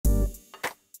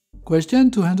Question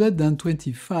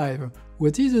 225.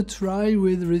 What is a try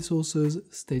with resources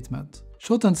statement?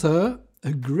 Short answer,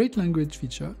 a great language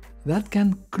feature that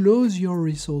can close your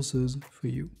resources for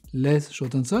you. Less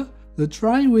short answer, the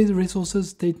try with resources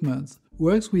statement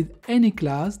works with any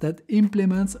class that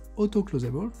implements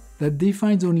autoclosable, that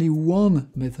defines only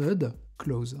one method,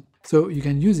 close. So you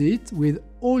can use it with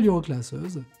all your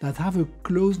classes that have a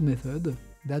closed method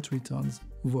that returns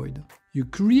void. You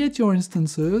create your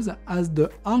instances as the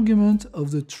argument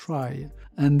of the try,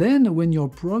 and then when your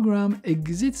program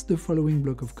exits the following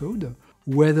block of code,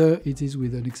 whether it is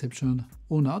with an exception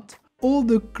or not, all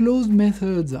the closed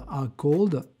methods are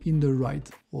called in the right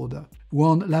order.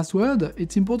 One last word,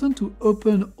 it's important to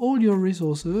open all your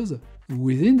resources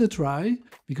within the try,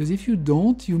 because if you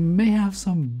don't, you may have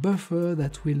some buffer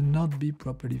that will not be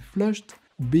properly flushed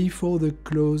before the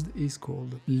closed is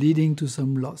called, leading to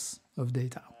some loss of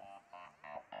data.